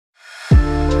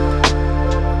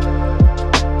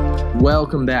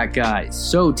Welcome back, guys.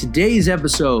 So today's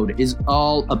episode is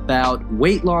all about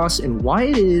weight loss and why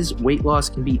it is weight loss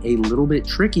can be a little bit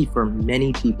tricky for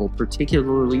many people,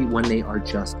 particularly when they are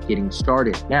just getting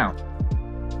started. Now,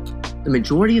 the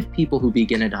majority of people who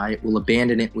begin a diet will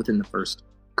abandon it within the first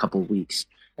couple weeks.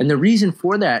 And the reason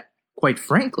for that, quite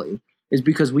frankly, is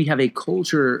because we have a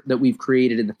culture that we've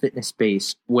created in the fitness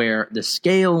space where the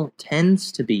scale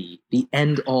tends to be the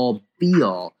end-all,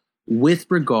 be-all with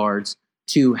regards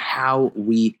to how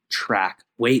we track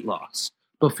weight loss.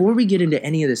 Before we get into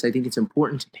any of this, I think it's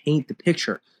important to paint the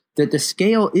picture that the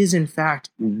scale is in fact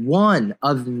one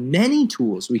of many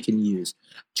tools we can use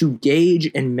to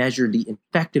gauge and measure the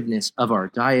effectiveness of our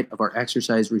diet, of our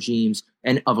exercise regimes,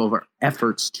 and of our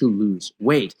efforts to lose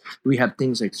weight. We have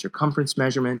things like circumference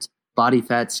measurements, body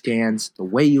fat scans, the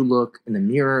way you look in the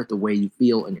mirror, the way you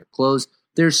feel in your clothes.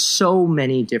 There's so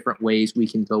many different ways we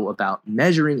can go about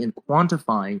measuring and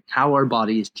quantifying how our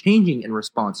body is changing in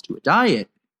response to a diet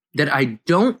that I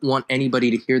don't want anybody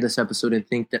to hear this episode and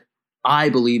think that I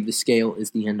believe the scale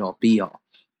is the end-all be-all.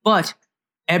 But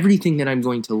everything that I'm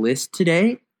going to list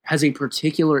today has a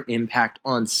particular impact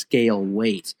on scale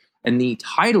weight. And the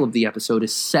title of the episode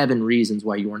is 7 Reasons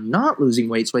Why You Are Not Losing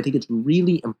Weight. So I think it's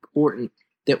really important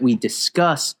that we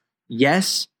discuss,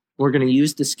 yes, we're going to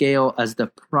use the scale as the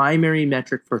primary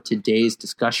metric for today's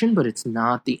discussion, but it's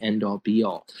not the end-all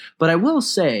be-all. But I will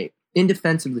say, in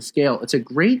defense of the scale, it's a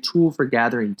great tool for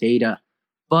gathering data,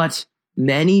 but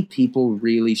many people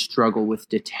really struggle with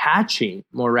detaching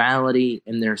morality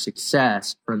and their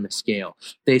success from the scale.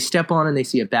 They step on and they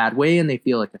see a bad way and they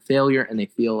feel like a failure and they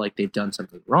feel like they've done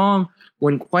something wrong,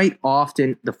 when quite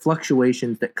often the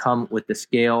fluctuations that come with the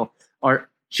scale are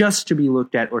just to be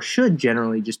looked at, or should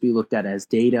generally just be looked at as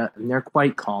data, and they're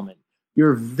quite common.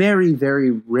 You're very, very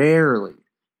rarely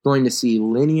going to see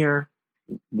linear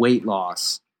weight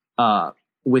loss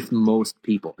with most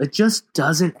people. It just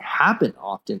doesn't happen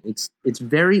often. It's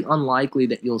very unlikely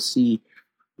that you'll see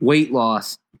weight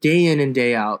loss day in and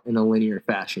day out in a linear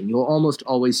fashion. You'll almost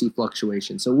always see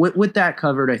fluctuations. So with that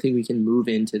covered, I think we can move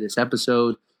into this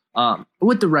episode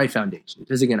with the right foundation.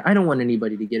 Because again, I don't want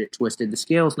anybody to get it twisted. The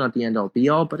scale is not the end-all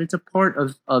be-all, but it's a part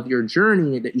of your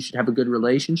journey that you should have a good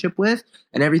relationship with.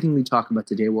 And everything we talk about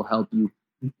today will help you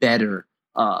better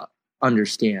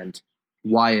understand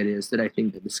why it is that I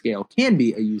think that the scale can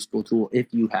be a useful tool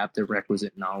if you have the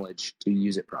requisite knowledge to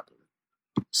use it properly.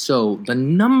 So the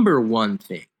number one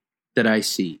thing that I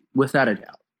see, without a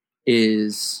doubt,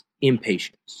 is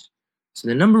impatience. So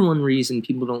the number one reason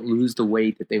people don't lose the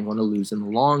weight that they want to lose in the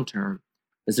long term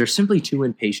is they're simply too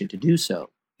impatient to do so.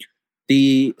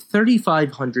 The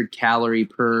 3,500 calorie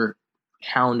per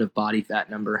pound of body fat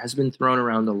number has been thrown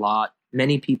around a lot.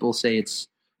 Many people say it's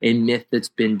a myth that's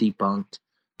been debunked,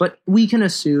 but we can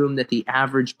assume that the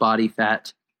average body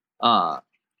fat,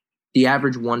 the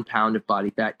average 1 pound of body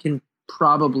fat can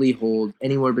probably hold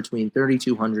anywhere between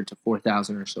 3,200 to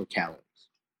 4,000 or so calories.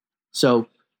 So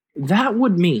that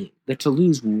would mean that to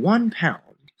lose 1 pound,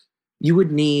 you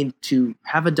would need to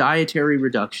have a dietary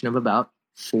reduction of about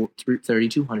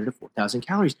 3,200 to 4,000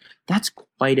 calories. That's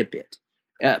quite a bit,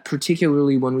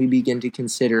 particularly when we begin to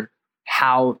consider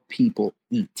how people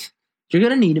eat. You're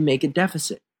going to need to make a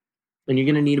deficit, and you're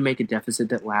going to need to make a deficit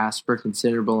that lasts for a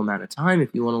considerable amount of time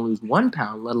if you want to lose 1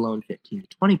 pound, let alone 15 to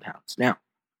 20 pounds. Now,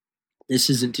 this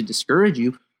isn't to discourage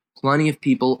you. Plenty of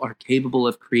people are capable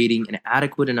of creating an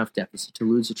adequate enough deficit to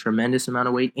lose a tremendous amount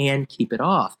of weight and keep it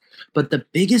off. But the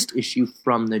biggest issue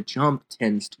from the jump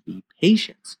tends to be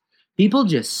patience. People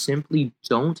just simply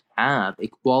don't have a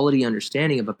quality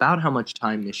understanding of about how much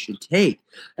time this should take.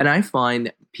 And I find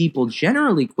that people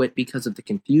generally quit because of the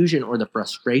confusion or the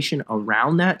frustration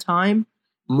around that time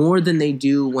more than they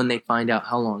do when they find out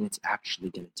how long it's actually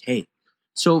going to take.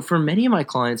 So for many of my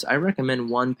clients, I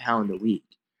recommend 1 pound a week.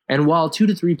 And while 2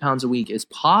 to 3 pounds a week is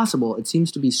possible, it seems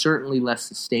to be certainly less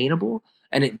sustainable,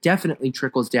 and it definitely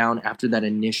trickles down after that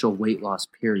initial weight loss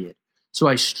period. So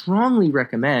I strongly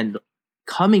recommend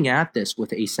coming at this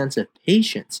with a sense of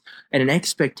patience and an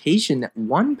expectation that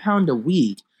 1 pound a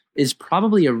week is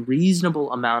probably a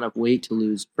reasonable amount of weight to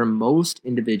lose for most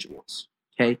individuals,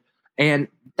 okay? And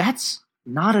that's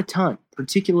not a ton,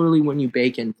 particularly when you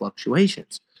bake in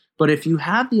fluctuations. But if you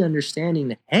have the understanding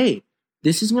that, hey,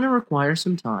 this is going to require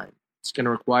some time. It's going to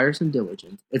require some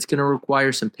diligence. It's going to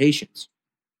require some patience.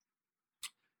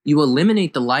 You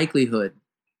eliminate the likelihood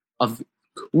of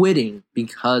quitting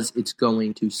because it's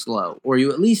going too slow, or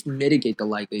you at least mitigate the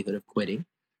likelihood of quitting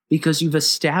because you've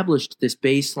established this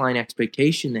baseline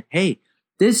expectation that, hey,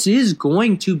 this is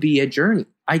going to be a journey.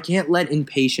 I can't let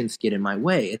impatience get in my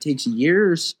way. It takes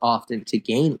years often to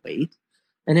gain weight.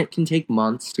 and it can take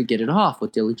months to get it off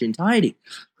with diligent dieting.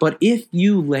 But if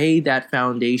you lay that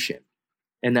foundation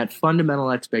and that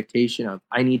fundamental expectation of,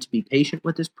 I need to be patient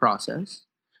with this process,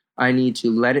 I need to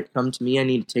let it come to me, I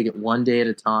need to take it one day at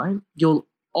a time, you'll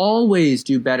always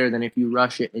do better than if you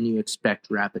rush it and you expect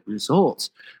rapid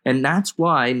results. And that's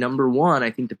why, number one,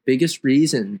 I think the biggest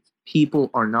reason people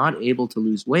are not able to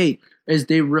lose weight is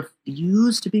they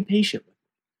refuse to be patient with it.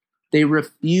 They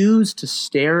refuse to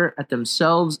stare at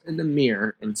themselves in the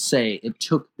mirror and say, it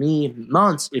took me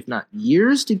months, if not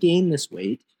years, to gain this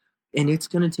weight, and it's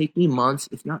going to take me months,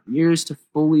 if not years, to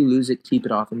fully lose it, keep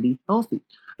it off, and be healthy.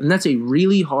 And that's a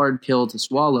really hard pill to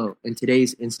swallow in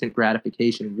today's instant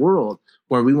gratification world,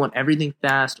 where we want everything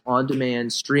fast, on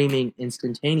demand, streaming,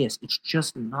 instantaneous. It's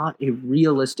just not a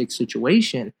realistic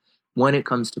situation when it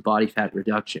comes to body fat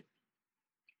reduction.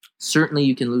 Certainly,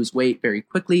 you can lose weight very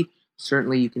quickly.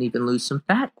 Certainly, you can even lose some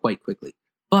fat quite quickly.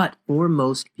 But for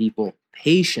most people,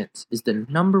 patience is the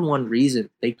number one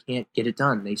reason they can't get it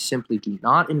done. They simply do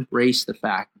not embrace the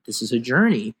fact that this is a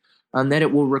journey and that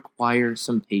it will require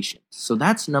some patience. So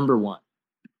that's number one.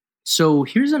 So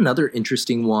here's another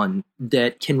interesting one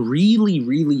that can really,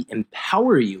 really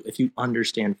empower you if you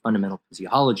understand fundamental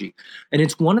physiology. And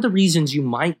it's one of the reasons you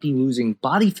might be losing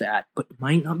body fat, but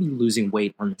might not be losing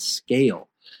weight on the scale.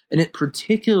 And it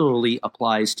particularly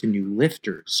applies to new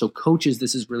lifters. So coaches,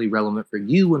 this is really relevant for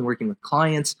you when working with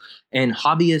clients, and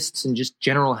hobbyists and just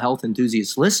general health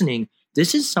enthusiasts listening.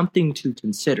 This is something to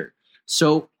consider.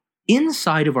 So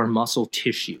inside of our muscle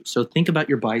tissue, so think about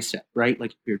your bicep, right?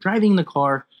 Like if you're driving the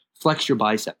car, flex your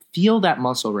bicep, feel that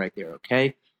muscle right there,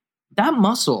 okay? That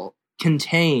muscle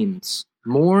contains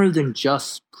more than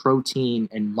just protein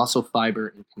and muscle fiber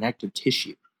and connective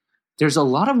tissue. There's a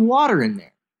lot of water in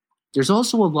there. There's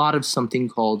also a lot of something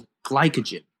called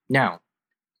glycogen. Now,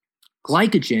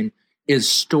 glycogen is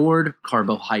stored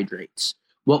carbohydrates.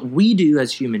 What we do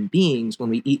as human beings when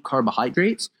we eat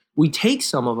carbohydrates, we take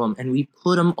some of them and we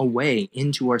put them away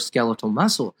into our skeletal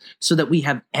muscle so that we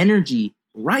have energy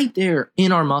right there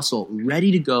in our muscle,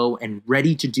 ready to go and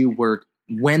ready to do work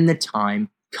when the time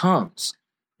comes.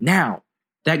 Now,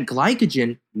 that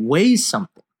glycogen weighs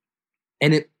something,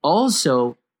 and it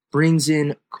also brings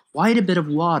in quite a bit of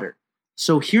water.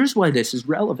 So here's why this is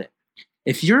relevant.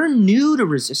 If you're new to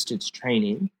resistance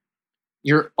training,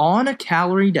 you're on a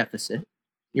calorie deficit,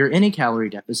 you're in a calorie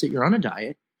deficit, you're on a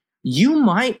diet, you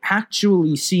might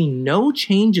actually see no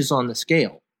changes on the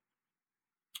scale,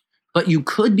 but you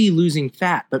could be losing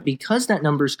fat. But because that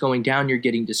number's going down, you're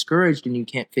getting discouraged and you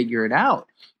can't figure it out.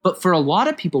 But for a lot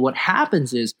of people, what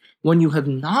happens is when you have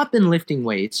not been lifting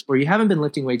weights, or you haven't been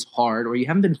lifting weights hard, or you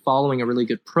haven't been following a really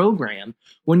good program,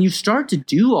 when you start to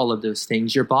do all of those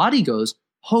things, your body goes,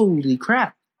 holy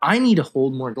crap, I need to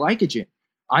hold more glycogen.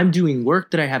 I'm doing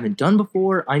work that I haven't done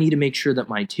before. I need to make sure that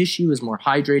my tissue is more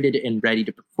hydrated and ready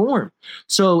to perform.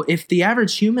 So if the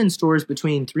average human stores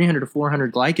between 300 to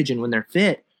 400 glycogen when they're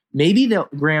fit, maybe the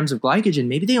grams of glycogen,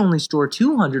 maybe they only store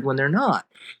 200 when they're not.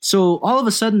 So all of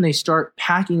a sudden they start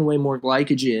packing away more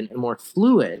glycogen and more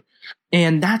fluid.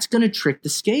 And that's going to trick the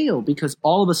scale, because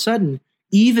all of a sudden,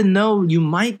 even though you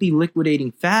might be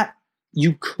liquidating fat,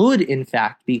 you could in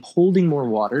fact be holding more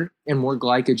water and more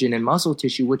glycogen and muscle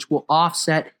tissue, which will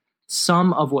offset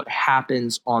some of what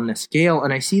happens on the scale.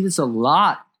 And I see this a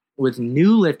lot with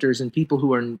new lifters and people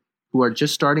who are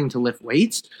just starting to lift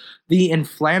weights. The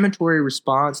inflammatory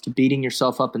response to beating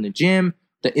yourself up in the gym,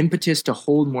 the impetus to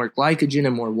hold more glycogen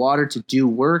and more water to do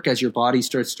work as your body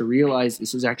starts to realize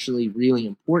this is actually really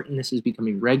important. This is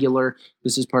becoming regular.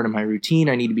 This is part of my routine.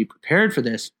 I need to be prepared for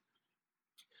this.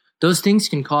 Those things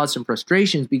can cause some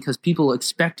frustrations because people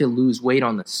expect to lose weight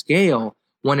on the scale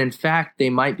when in fact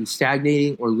they might be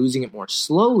stagnating or losing it more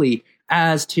slowly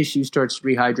as tissue starts to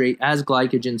rehydrate, as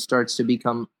glycogen starts to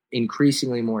become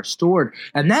increasingly more stored.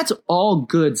 And that's all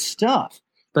good stuff.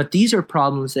 But these are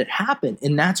problems that happen.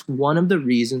 And that's one of the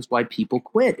reasons why people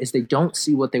quit, is they don't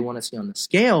see what they want to see on the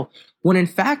scale, when in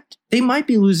fact they might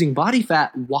be losing body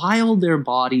fat while their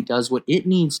body does what it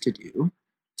needs to do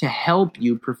to help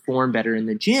you perform better in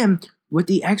the gym with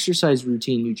the exercise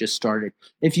routine you just started.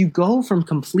 If you go from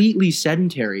completely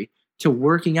sedentary to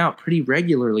working out pretty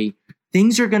regularly,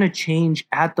 things are going to change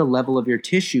at the level of your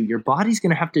tissue. Your body's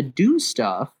going to have to do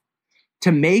stuff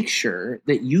to make sure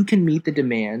that you can meet the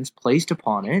demands placed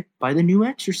upon it by the new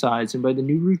exercise and by the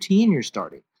new routine you're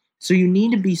starting. So you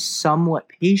need to be somewhat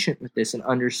patient with this and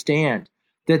understand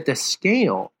that the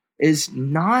scale is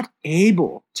not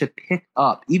able to pick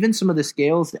up even some of the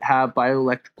scales that have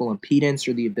bioelectrical impedance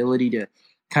or the ability to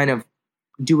kind of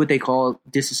do what they call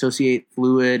disassociate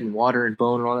fluid and water and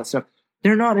bone and all that stuff.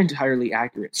 They're not entirely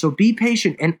accurate. So be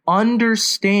patient and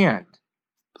understand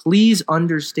please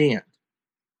understand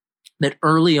that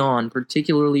early on,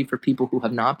 particularly for people who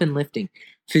have not been lifting,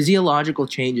 physiological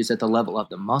changes at the level of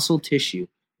the muscle tissue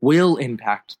will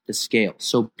impact the scale.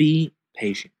 So be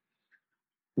patient.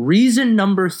 Reason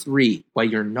number 3 why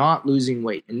you're not losing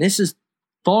weight, and this is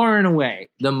far and away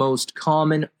the most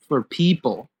common for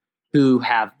people who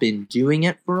have been doing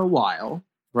it for a while,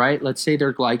 right? Let's say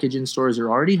their glycogen stores are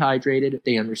already hydrated.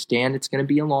 They understand it's going to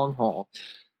be a long haul.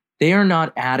 They are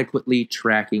not adequately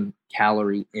tracking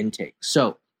calorie intake.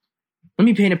 So let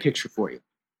me paint a picture for you.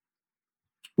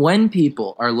 When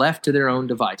people are left to their own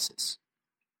devices,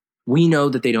 we know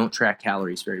that they don't track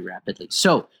calories very rapidly.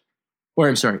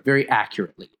 Very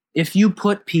accurately. If you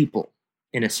put people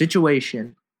in a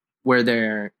situation where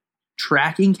they're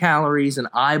tracking calories and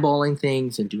eyeballing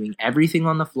things and doing everything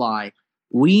on the fly,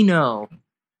 we know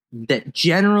that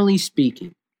generally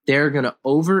speaking, they're going to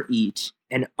overeat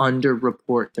and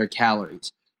underreport their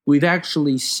calories. We've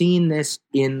actually seen this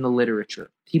in the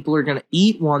literature. People are going to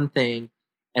eat one thing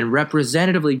and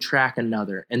representatively track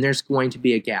another, and there's going to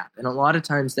be a gap. And a lot of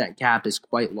times that gap is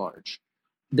quite large.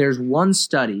 There's one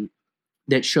study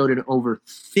that showed an over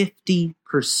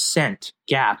 50%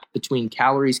 gap between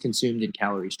calories consumed and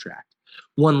calories tracked.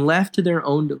 When left to their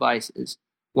own devices,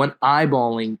 when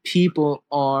eyeballing, people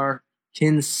are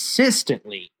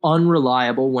consistently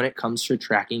unreliable when it comes to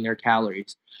tracking their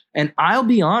calories. And I'll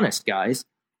be honest, guys,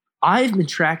 I've been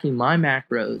tracking my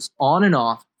macros on and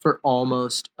off for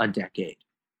almost a decade.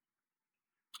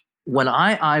 When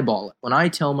I eyeball it, when I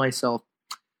tell myself,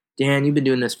 Dan, you've been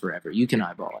doing this forever, you can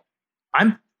eyeball it,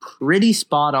 I'm pretty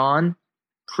spot on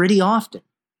pretty often.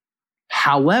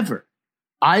 However,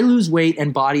 I lose weight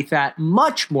and body fat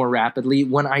much more rapidly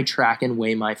when I track and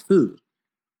weigh my food.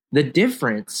 The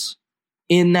difference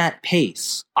in that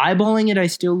pace, eyeballing it, I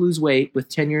still lose weight with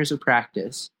 10 years of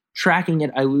practice. Tracking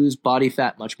it, I lose body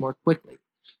fat much more quickly.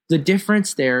 The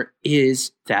difference there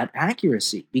is that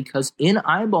accuracy, because in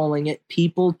eyeballing it,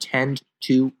 people tend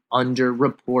to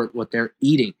underreport what they're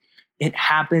eating. It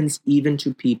happens even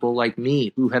to people like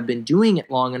me who have been doing it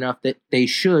long enough that they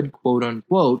should, quote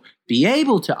unquote, be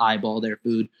able to eyeball their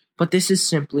food, but this is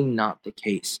simply not the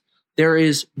case. There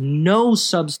is no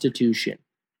substitution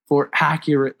for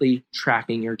accurately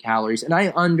tracking your calories. And I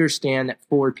understand that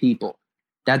for people,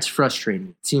 that's frustrating.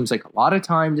 It seems like a lot of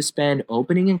time to spend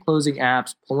opening and closing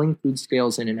apps, pulling food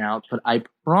scales in and out, but I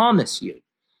promise you,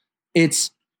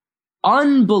 it's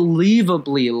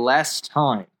unbelievably less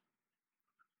time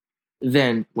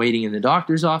than waiting in the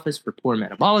doctor's office for poor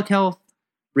metabolic health,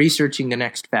 researching the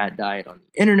next fad diet on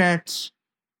the internet,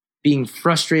 being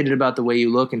frustrated about the way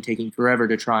you look and taking forever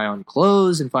to try on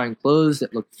clothes and find clothes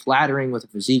that look flattering with a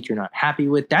physique you're not happy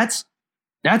with. That's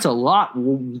a lot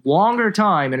longer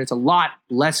time, and it's a lot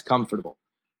less comfortable.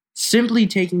 Simply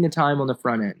taking the time on the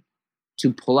front end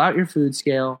to pull out your food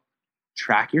scale,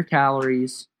 track your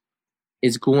calories,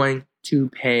 is going to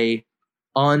pay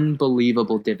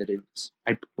unbelievable dividends.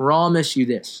 I promise you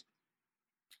this.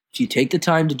 If you take the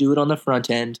time to do it on the front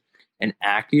end and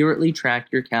accurately track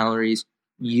your calories,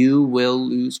 you will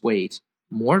lose weight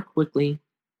more quickly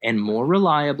and more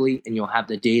reliably, and you'll have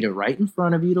the data right in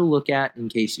front of you to look at in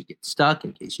case you get stuck,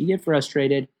 in case you get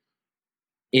frustrated,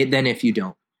 than if you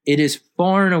don't. It is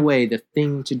far and away the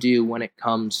thing to do when it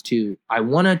comes to, I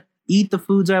want to eat the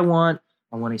foods I want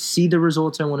to see the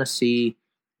results I want to see,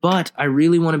 but I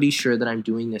really want to be sure that I'm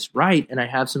doing this right and I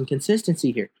have some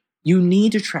consistency here. You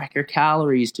need to track your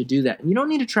calories to do that. And you don't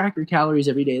need to track your calories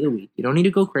every day of the week. You don't need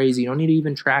to go crazy. You don't need to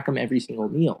even track them every single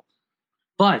meal.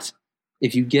 But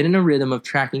if you get in a rhythm of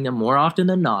tracking them more often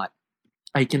than not,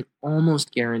 I can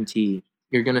almost guarantee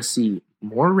you're going to see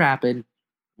more rapid,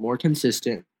 more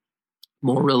consistent,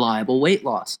 more reliable weight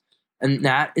loss. And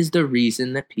that is the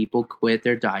reason that people quit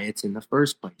their diets in the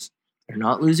first place. They're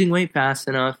not losing weight fast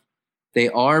enough. They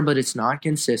are, but it's not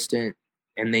consistent.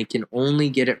 And they can only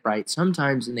get it right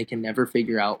sometimes, and they can never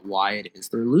figure out why it is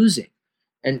they're losing.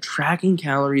 And tracking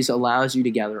calories allows you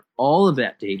to gather all of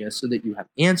that data so that you have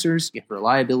answers, you have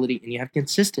reliability, and you have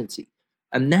consistency.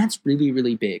 And that's really,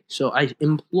 really big. So I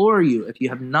implore you, if you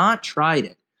have not tried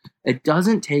it, it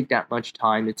doesn't take that much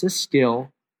time. It's a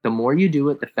skill. The more you do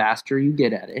it, the faster you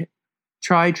get at it.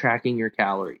 Try tracking your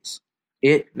calories.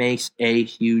 It makes a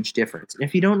huge difference. And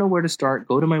if you don't know where to start,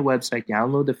 go to my website,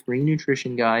 download the free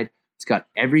nutrition guide. It's got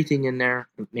everything in there.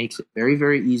 It makes it very,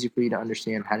 very easy for you to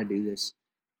understand how to do this.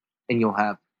 And you'll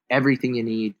have everything you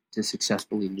need to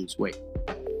successfully lose weight.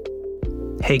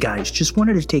 Hey guys, just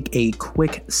wanted to take a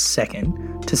quick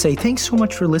second to say thanks so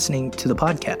much for listening to the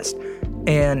podcast.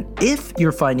 And if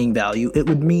you're finding value, it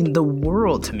would mean the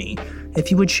world to me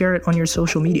if you would share it on your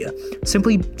social media.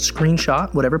 Simply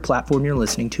screenshot whatever platform you're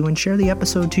listening to and share the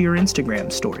episode to your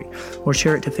Instagram story or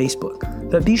share it to Facebook.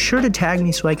 But be sure to tag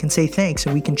me so I can say thanks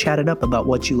and we can chat it up about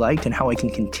what you liked and how I can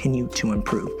continue to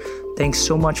improve. Thanks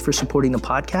so much for supporting the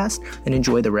podcast and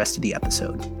enjoy the rest of the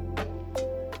episode.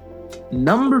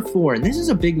 Number 4, and this is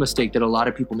a big mistake that a lot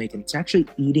of people make, and it's actually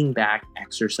eating back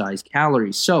exercise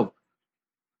calories. So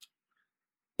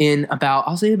in about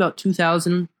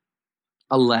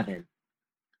 2011,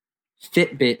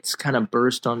 Fitbits kind of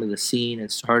burst onto the scene and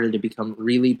started to become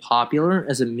really popular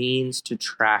as a means to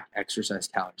track exercise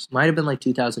calories. Might have been like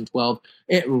 2012.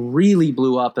 It really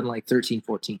blew up in like 13,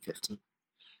 14, 15.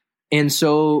 And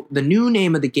so the new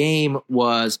name of the game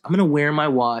was, I'm going to wear my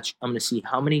watch. I'm going to see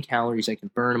how many calories I can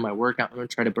burn in my workout. I'm going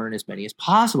to try to burn as many as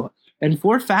possible. And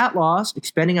for fat loss,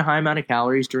 expending a high amount of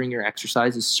calories during your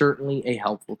exercise is certainly a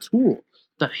helpful tool.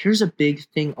 But here's a big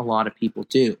thing a lot of people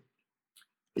do,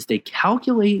 is they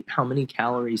calculate how many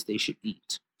calories they should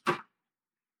eat.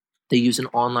 They use an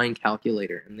online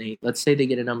calculator, and let's say they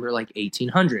get a number like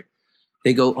 1,800.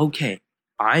 They go, okay,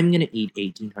 I'm going to eat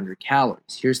 1,800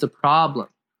 calories. Here's the problem.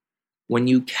 When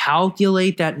you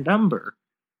calculate that number,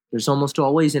 there's almost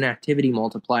always an activity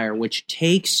multiplier, which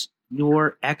takes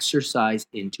your exercise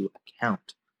into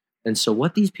account. And so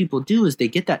what these people do is they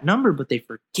get that number, but they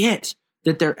forget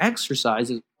that their exercise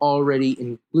is already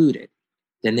included.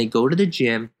 Then they go to the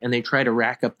gym and they try to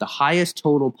rack up the highest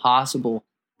total possible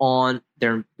on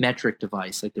their metric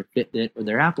device, like their Fitbit or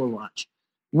their Apple Watch,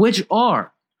 which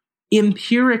are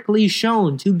empirically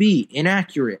shown to be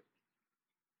inaccurate.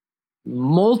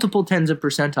 Multiple tens of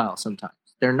percentiles sometimes.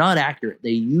 They're not accurate. They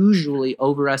usually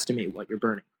overestimate what you're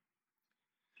burning.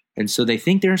 And so they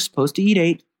think they're supposed to eat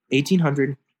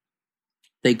 1,800.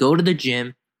 They go to the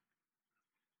gym.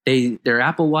 Their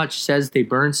Apple Watch says they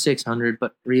burn 600,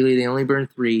 but really they only burn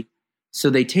 3. So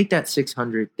they take that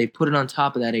 600, they put it on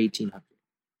top of that 1,800,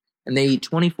 and they eat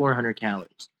 2,400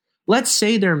 calories. Let's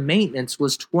say their maintenance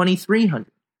was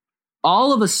 2,300.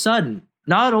 All of a sudden,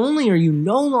 not only are you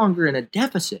no longer in a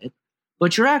deficit,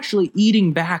 but you're actually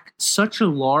eating back such a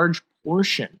large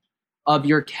portion of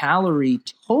your calorie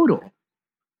total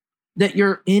that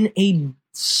you're in a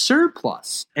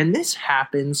surplus. And this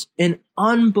happens an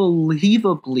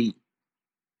unbelievably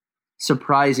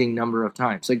surprising number of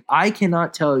times. Like, I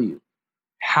cannot tell you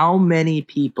how many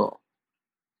people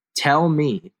tell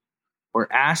me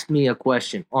or ask me a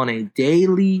question on a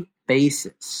daily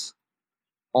basis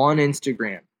on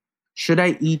Instagram. Should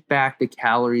I eat back the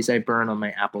calories I burn on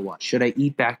my Apple Watch? Should I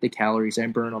eat back the calories I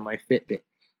burn on my Fitbit?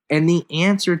 And the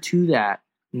answer to that,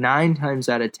 9 times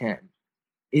out of 10,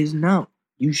 is no.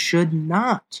 You should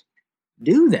not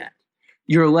do that.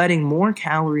 You're letting more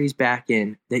calories back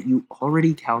in that you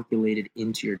already calculated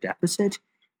into your deficit,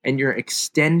 and you're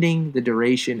extending the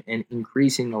duration and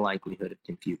increasing the likelihood of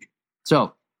confusion.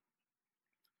 So,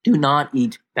 do not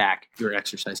eat back your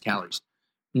exercise calories.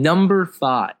 Number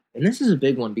 5. And this is a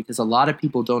big one because a lot of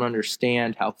people don't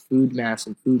understand how food mass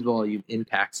and food volume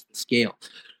impacts the scale.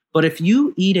 But if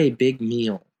you eat a big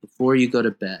meal before you go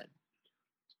to bed,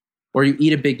 or you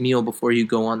eat a big meal before you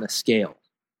go on the scale,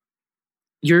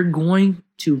 you're going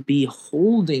to be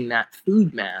holding that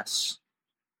food mass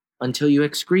until you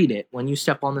excrete it when you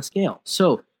step on the scale.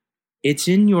 So it's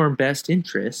in your best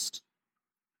interest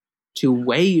to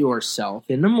weigh yourself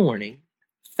in the morning,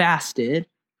 fasted,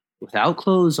 without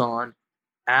clothes on,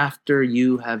 after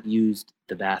you have used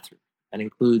the bathroom. That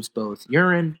includes both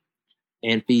urine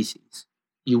and feces.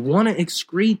 You want to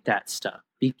excrete that stuff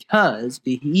because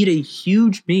if you eat a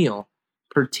huge meal,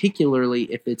 particularly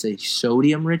if it's a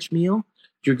sodium-rich meal,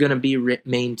 you're going to be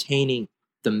maintaining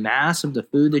the mass of the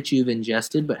food that you've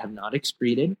ingested but have not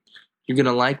excreted. You're going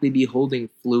to likely be holding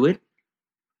fluid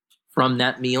from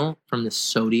that meal, from the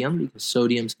sodium, because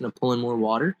sodium is going to pull in more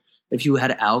water. If you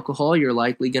had alcohol, you're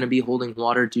likely going to be holding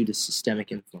water due to systemic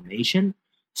inflammation.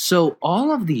 So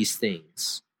all of these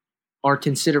things are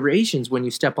considerations when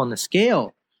you step on the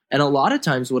scale. And a lot of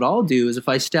times what I'll do is if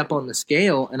I step on the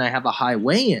scale and I have a high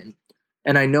weigh-in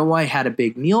and I know I had a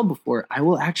big meal before, I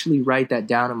will actually write that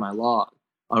down in my log.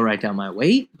 I'll write down my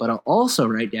weight, but I'll also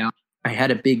write down I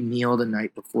had a big meal the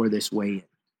night before this weigh-in.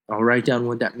 I'll write down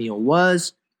what that meal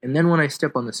was. And then when I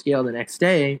step on the scale the next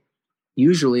day,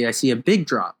 usually I see a big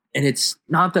drop. And it's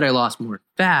not that I lost more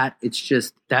fat, it's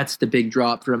just that's the big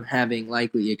drop from having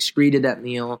likely excreted that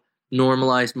meal,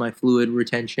 normalized my fluid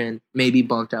retention, maybe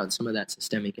bumped out some of that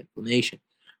systemic inflammation.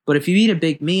 But if you eat a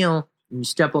big meal and you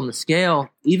step on the scale,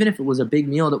 even if it was a big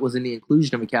meal that was in the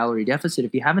inclusion of a calorie deficit,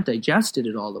 if you haven't digested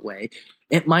it all the way,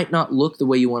 it might not look the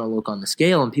way you want to look on the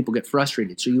scale and people get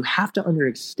frustrated. So you have to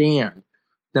understand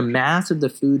the mass of the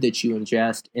food that you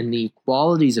ingest and the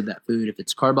qualities of that food, if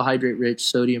it's carbohydrate rich,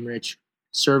 sodium rich,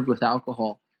 served with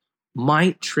alcohol,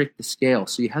 might trick the scale.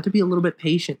 So you have to be a little bit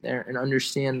patient there and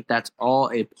understand that that's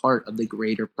all a part of the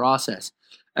greater process,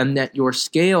 and that your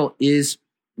scale is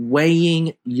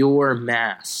weighing your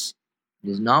mass. It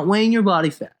is not weighing your body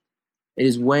fat. It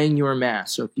is weighing your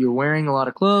mass. So if you're wearing a lot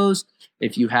of clothes,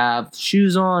 if you have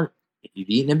shoes on, if you've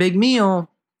eaten a big meal,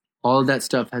 all of that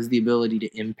stuff has the ability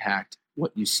to impact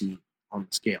what you see on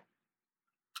the scale.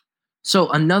 So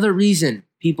another reason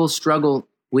people struggle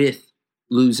with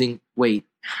losing weight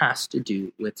has to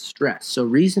do with stress. So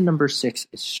reason number 6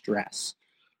 is stress.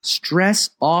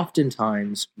 Stress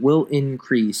oftentimes will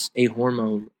increase a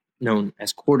hormone known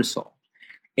as cortisol.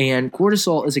 And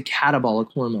cortisol is a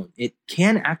catabolic hormone. It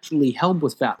can actually help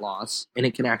with fat loss, and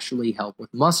it can actually help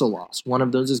with muscle loss. One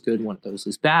of those is good, one of those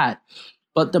is bad.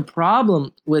 But the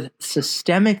problem with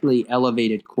systemically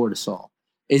elevated cortisol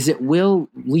is it will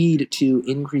lead to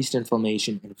increased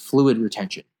inflammation and fluid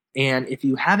retention. And if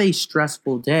you have a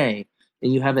stressful day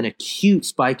and you have an acute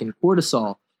spike in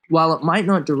cortisol, while it might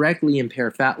not directly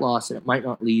impair fat loss and it might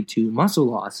not lead to muscle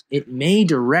loss, it may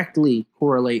directly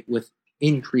correlate with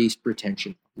increased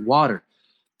retention of water.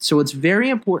 So it's very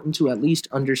important to at least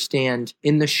understand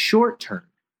in the short term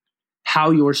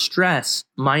how your stress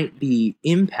might be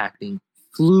impacting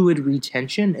fluid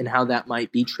retention and how that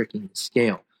might be tricking the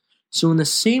scale. So in the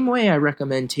same way, I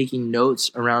recommend taking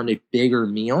notes around a bigger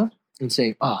meal and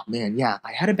saying, oh man, yeah,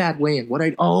 I had a bad weigh-in.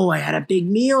 I had a big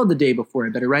meal the day before. I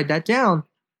better write that down.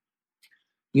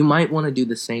 You might want to do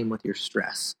the same with your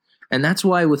stress. And that's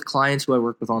why with clients who I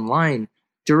work with online,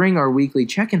 during our weekly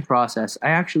check-in process, I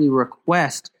actually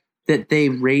request that they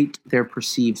rate their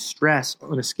perceived stress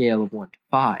on a scale of 1 to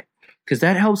 5, because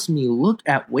that helps me look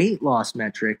at weight loss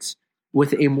metrics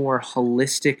with a more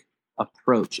holistic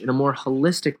approach and a more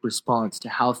holistic response to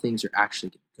how things are actually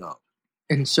going to go.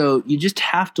 And so you just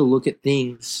have to look at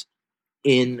things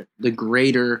in the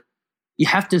greater, you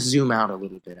have to zoom out a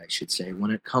little bit, I should say,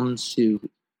 when it comes to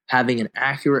having an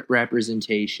accurate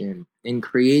representation and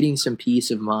creating some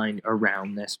peace of mind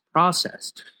around this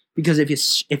process. Because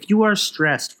if you are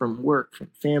stressed from work, from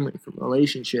family, from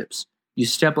relationships, you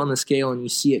step on the scale and you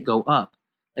see it go up,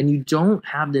 and you don't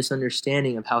have this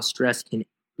understanding of how stress can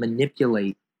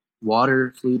manipulate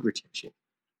water fluid retention,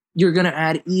 you're going to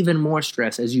add even more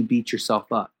stress as you beat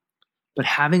yourself up. But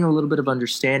having a little bit of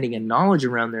understanding and knowledge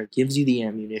around there gives you the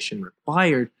ammunition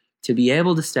required to be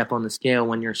able to step on the scale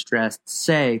when you're stressed,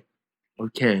 say,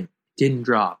 okay, didn't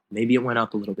drop. Maybe it went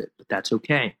up a little bit, but that's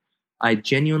okay. I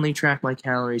genuinely track my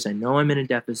calories. I know I'm in a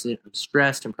deficit. I'm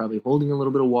stressed. I'm probably holding a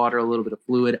little bit of water, a little bit of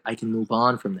fluid. I can move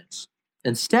on from this.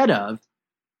 Instead of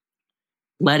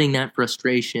letting that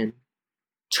frustration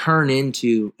turn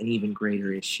into an even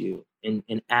greater issue and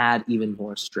add even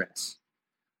more stress.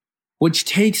 Which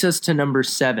takes us to number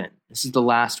 7. This is the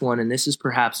last one, and this is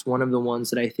perhaps one of the ones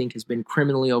that I think has been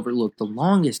criminally overlooked the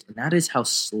longest, and that is how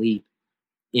sleep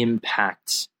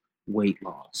impacts weight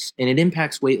loss. And it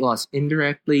impacts weight loss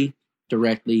indirectly,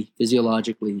 directly,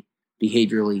 physiologically,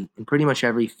 behaviorally, in pretty much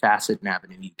every facet and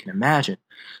avenue you can imagine.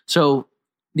 So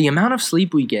the amount of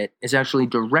sleep we get is actually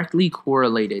directly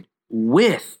correlated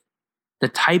with the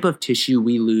type of tissue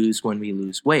we lose when we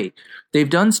lose weight. They've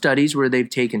done studies where they've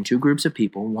taken 2 groups of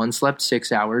people. One slept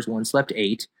 6 hours, one slept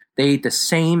 8. They ate the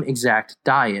same exact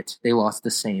diet. They lost the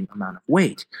same amount of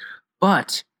weight.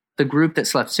 But the group that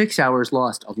slept 6 hours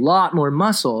lost a lot more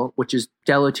muscle, which is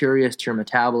deleterious to your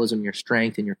metabolism, your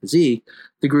strength, and your physique.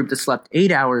 The group that slept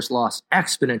 8 hours lost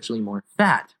exponentially more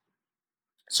fat.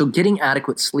 So getting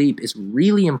adequate sleep is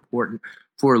really important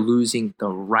for losing the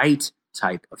right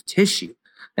type of tissue.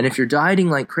 And if you're dieting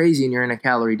like crazy and you're in a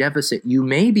calorie deficit, you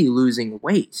may be losing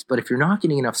weight. But if you're not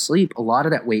getting enough sleep, a lot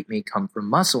of that weight may come from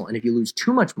muscle. And if you lose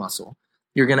too much muscle,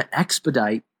 you're going to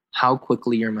expedite how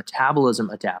quickly your metabolism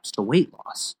adapts to weight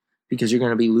loss, because you're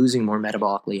going to be losing more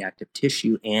metabolically active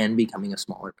tissue and becoming a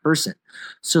smaller person.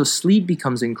 So sleep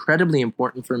becomes incredibly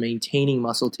important for maintaining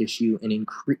muscle tissue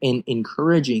and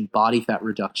encouraging body fat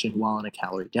reduction while in a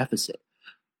calorie deficit.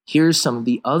 Here's some of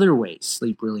the other ways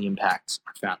sleep really impacts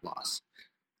our fat loss.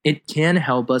 It can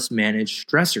help us manage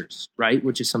stressors, right?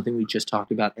 Which is something we just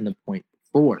talked about in the point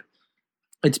before.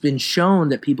 It's been shown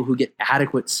that people who get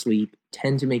adequate sleep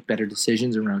tend to make better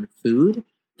decisions around food.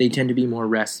 They tend to be more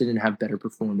rested and have better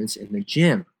performance in the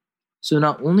gym. So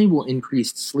not only will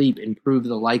increased sleep improve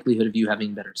the likelihood of you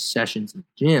having better sessions in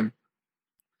the gym,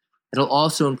 it'll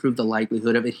also improve the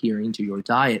likelihood of adhering to your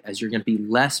diet, as you're going to be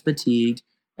less fatigued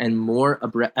and more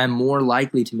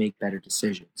likely to make better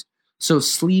decisions. So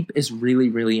sleep is really,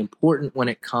 really important when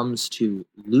it comes to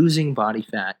losing body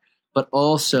fat but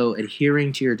also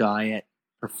adhering to your diet,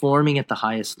 performing at the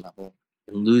highest level,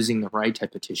 and losing the right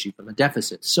type of tissue from a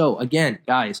deficit. So again,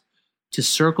 guys, to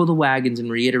circle the wagons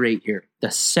and reiterate here,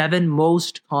 the 7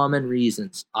 most common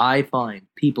reasons I find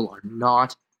people are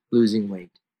not losing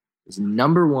weight is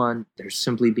number 1, they're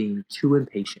simply being too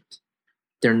impatient.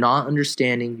 They're not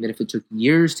understanding that if it took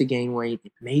years to gain weight,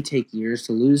 it may take years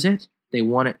to lose it. They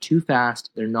want it too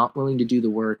fast. They're not willing to do the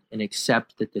work and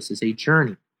accept that this is a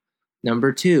journey.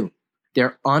 Number 2,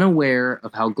 they're unaware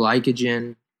of how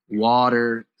glycogen,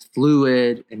 water,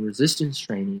 fluid, and resistance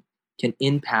training can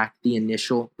impact the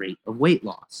initial rate of weight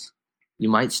loss. You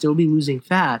might still be losing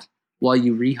fat while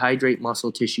you rehydrate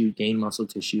muscle tissue, gain muscle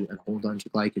tissue, and hold on to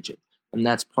glycogen. And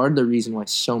that's part of the reason why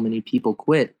so many people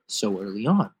quit so early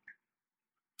on.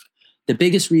 The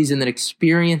biggest reason that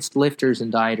experienced lifters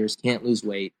and dieters can't lose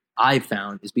weight, I've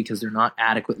found, is because they're not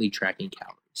adequately tracking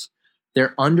calories.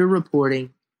 They're underreporting.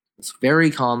 It's very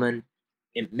common.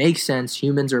 It makes sense.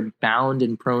 Humans are bound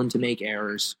and prone to make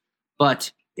errors.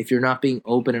 But if you're not being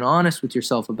open and honest with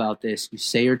yourself about this, you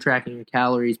say you're tracking your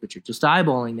calories, but you're just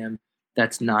eyeballing them,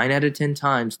 that's 9 out of 10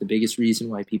 times the biggest reason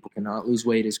why people cannot lose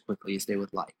weight as quickly as they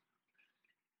would like.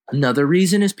 Another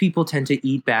reason is people tend to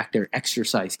eat back their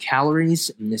exercise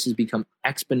calories, and this has become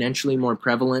exponentially more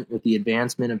prevalent with the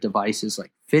advancement of devices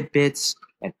like Fitbits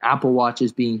and Apple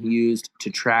Watches being used to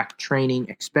track training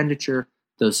expenditure.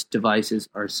 Those devices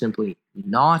are simply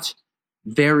not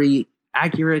very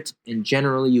accurate, and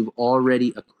generally you've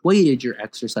already equated your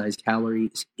exercise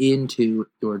calories into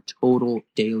your total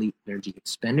daily energy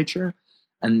expenditure,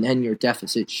 and then your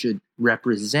deficit should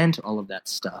represent all of that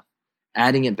stuff.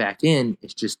 Adding it back in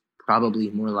is just probably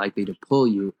more likely to pull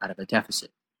you out of a deficit.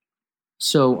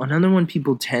 So another one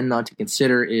people tend not to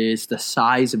consider is the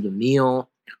size of the meal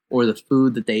or the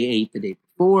food that they ate the day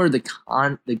before, the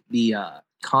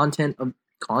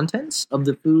contents of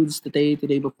the foods that they ate the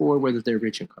day before, whether they're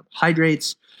rich in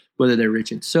carbohydrates, whether they're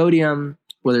rich in sodium,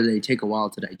 whether they take a while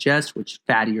to digest, which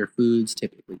fattier foods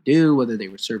typically do, whether they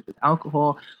were served with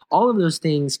alcohol. All of those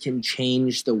things can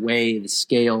change the way the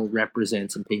scale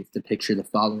represents and paints the picture the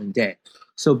following day.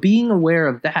 So being aware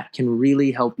of that can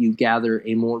really help you gather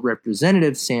a more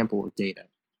representative sample of data.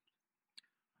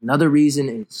 Another reason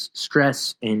is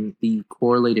stress and the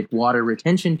correlated water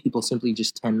retention. People simply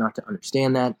just tend not to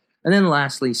understand that. And then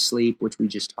lastly, sleep, which we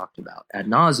just talked about ad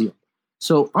nauseum.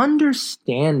 So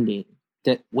understanding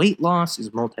that weight loss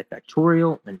is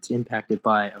multifactorial and it's impacted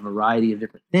by a variety of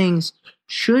different things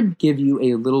should give you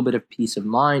a little bit of peace of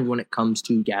mind when it comes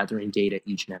to gathering data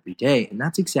each and every day. And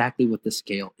that's exactly what the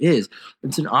scale is.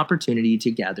 It's an opportunity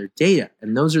to gather data.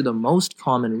 And those are the most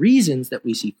common reasons that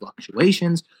we see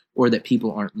fluctuations or that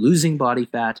people aren't losing body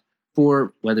fat,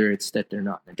 for whether it's that they're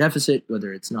not in a deficit,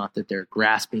 whether it's not that they're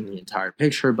grasping the entire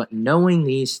picture. But knowing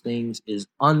these things is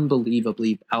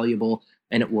unbelievably valuable,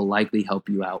 and it will likely help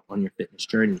you out on your fitness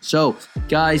journey. So,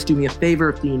 guys, do me a favor.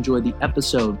 If you enjoyed the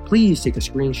episode, please take a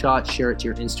screenshot, share it to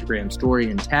your Instagram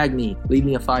story, and tag me. Leave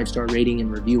me a 5-star rating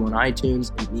and review on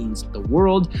iTunes. It means the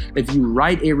world. If you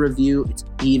write a review, it's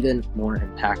even more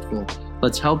impactful.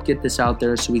 Let's help get this out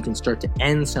there so we can start to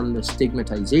end some of the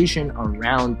stigmatization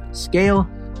around the scale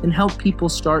and help people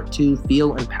start to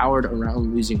feel empowered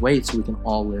around losing weight so we can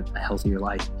all live a healthier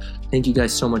life. Thank you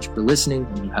guys so much for listening,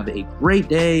 and you have a great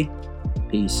day.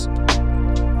 Peace.